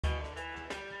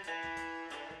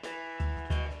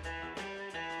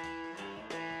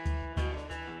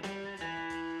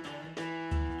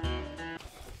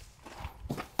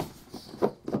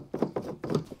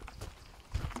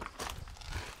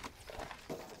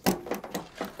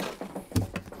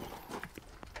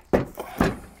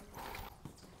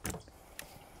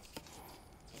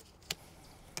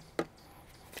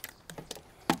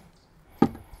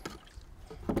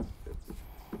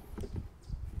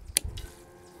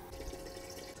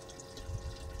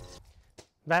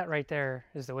That right there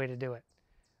is the way to do it.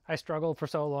 I struggled for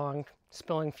so long,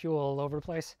 spilling fuel all over the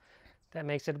place. That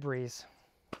makes it a breeze.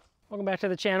 Welcome back to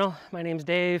the channel. My name's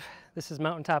Dave. This is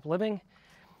Mountaintop Living.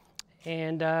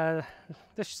 And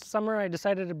this summer I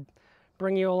decided to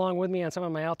bring you along with me on some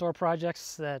of my outdoor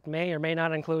projects that may or may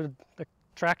not include the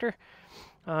tractor.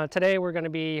 Today we're going to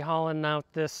be hauling out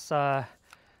this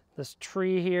this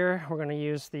tree here. We're going to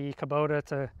use the Kubota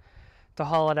to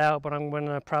haul it out, but I'm going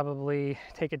to probably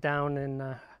take it down in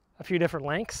a few different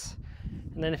lengths.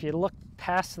 And then if you look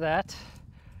past that,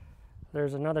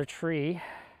 there's another tree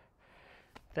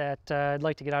that I'd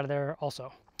like to get out of there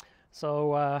also.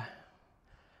 So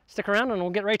stick around and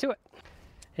we'll get right to it.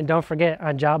 And don't forget,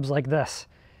 on jobs like this,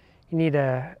 you need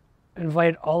to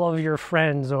invite all of your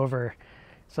friends over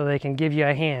so they can give you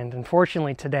a hand.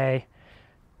 Unfortunately today,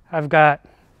 I've got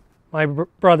my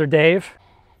brother Dave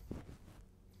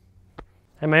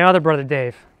and my other brother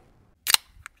Dave.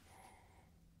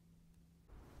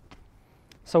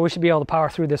 So we should be able to power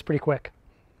through this pretty quick.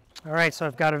 All right, so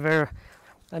I've got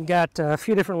a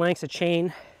few different lengths of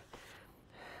chain.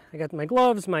 I got my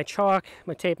gloves, my chalk,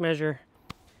 my tape measure,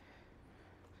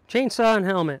 chainsaw, and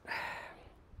helmet.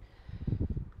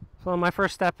 So my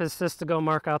first step is just to go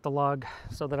mark out the log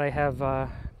so that I have,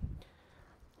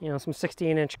 you know, some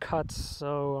 16-inch cuts.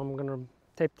 So I'm gonna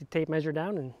tape the tape measure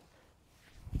down and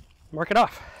mark it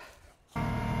off.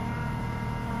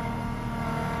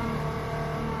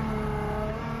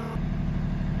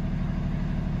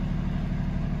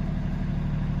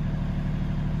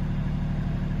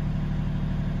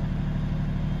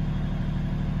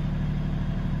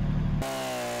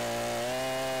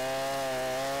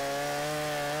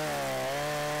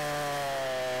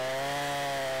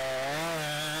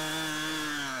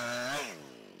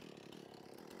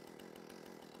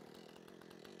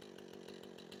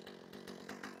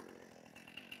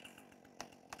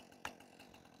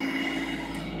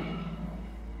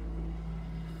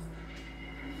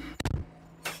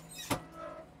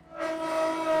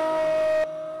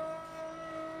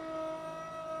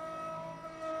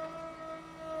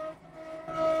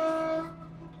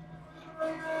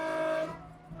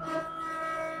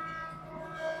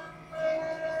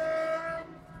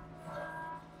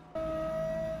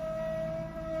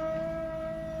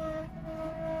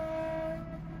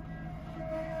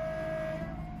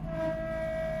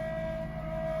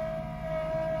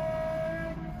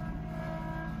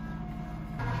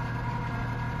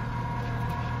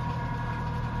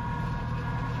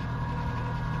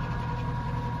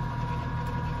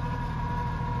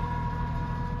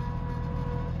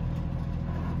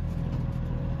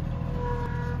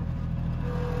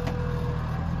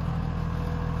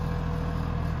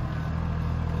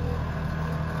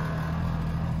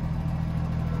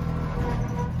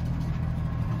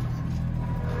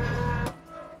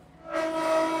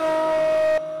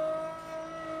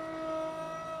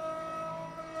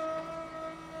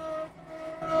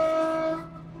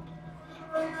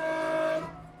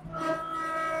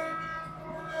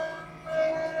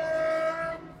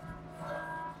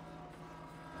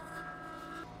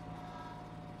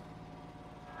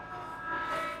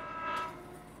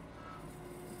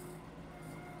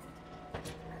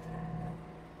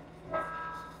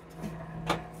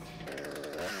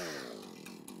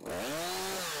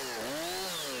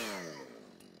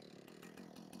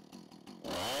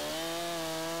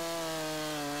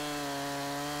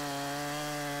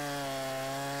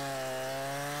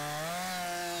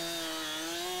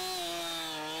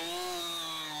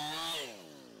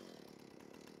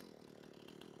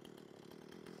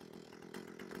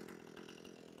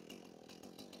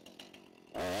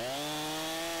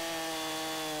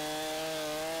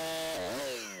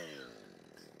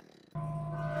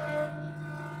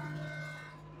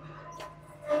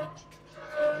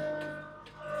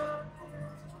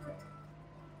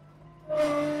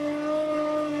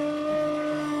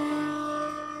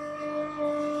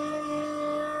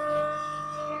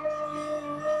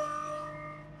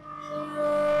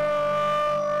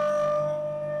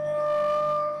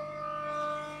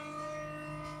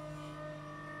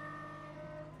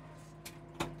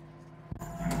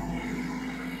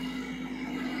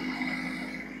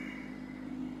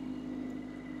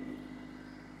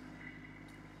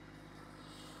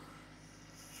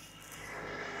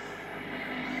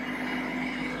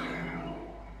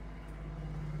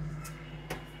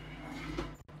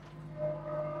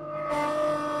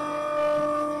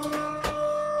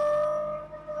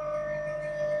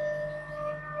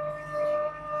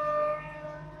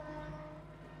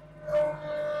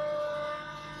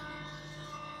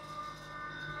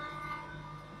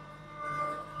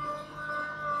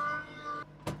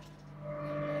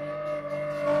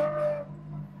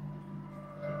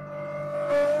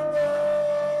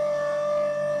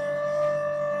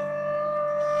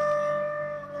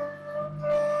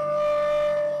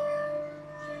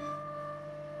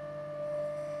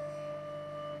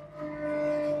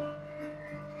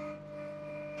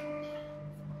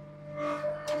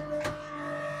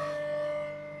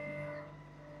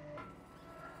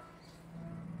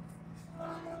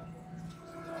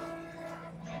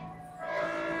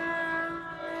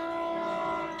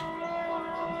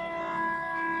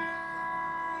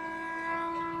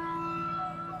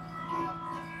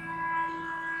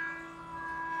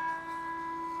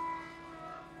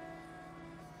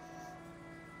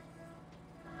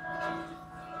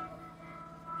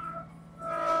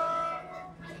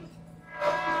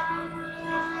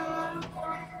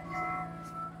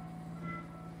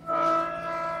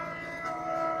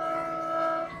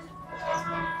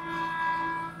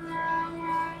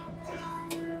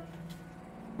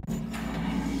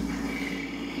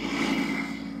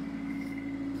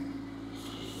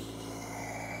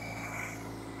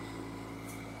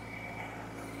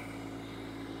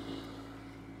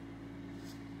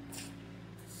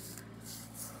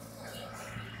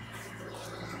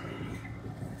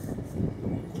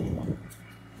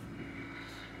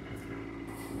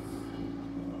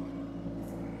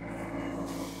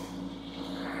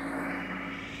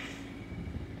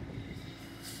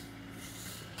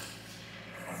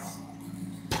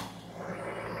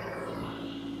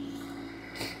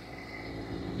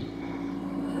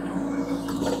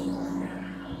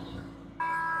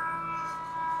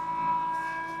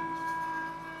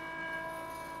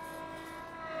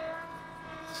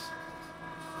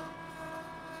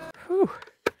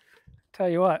 Tell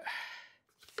you what,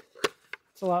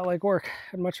 it's a lot like work.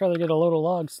 I'd much rather get a load of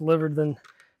logs delivered than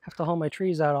have to haul my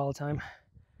trees out all the time.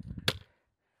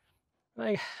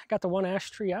 I got the one ash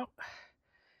tree out,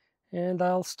 and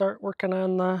I'll start working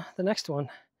on the next one.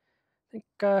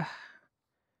 I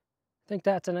think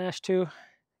that's an ash too.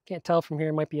 Can't tell from here,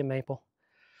 it might be a maple.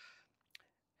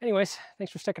 Anyways,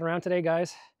 thanks for sticking around today,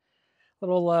 guys.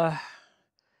 Little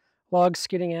log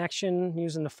skidding action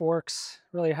using the forks.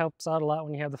 Really helps out a lot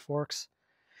when you have the forks.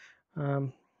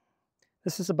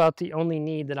 This is about the only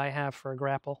need that I have for a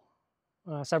grapple.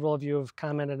 Several of you have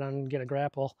commented on get a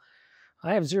grapple.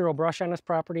 I have zero brush on this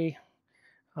property.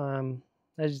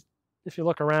 If you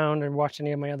look around and watch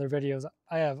any of my other videos,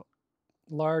 I have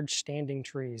large standing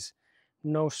trees.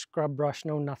 No scrub brush,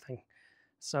 no nothing.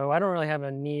 So I don't really have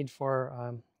a need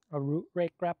for a root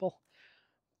rake grapple,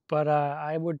 but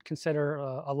I would consider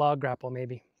a log grapple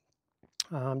maybe.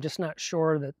 I'm just not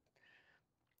sure that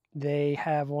they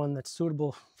have one that's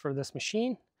suitable for this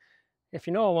machine. If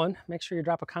you know of one, make sure you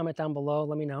drop a comment down below.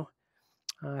 Let me know.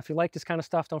 If you like this kind of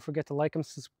stuff, don't forget to like and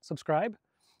subscribe.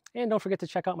 And don't forget to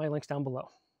check out my links down below.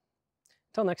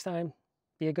 Until next time,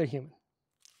 be a good human.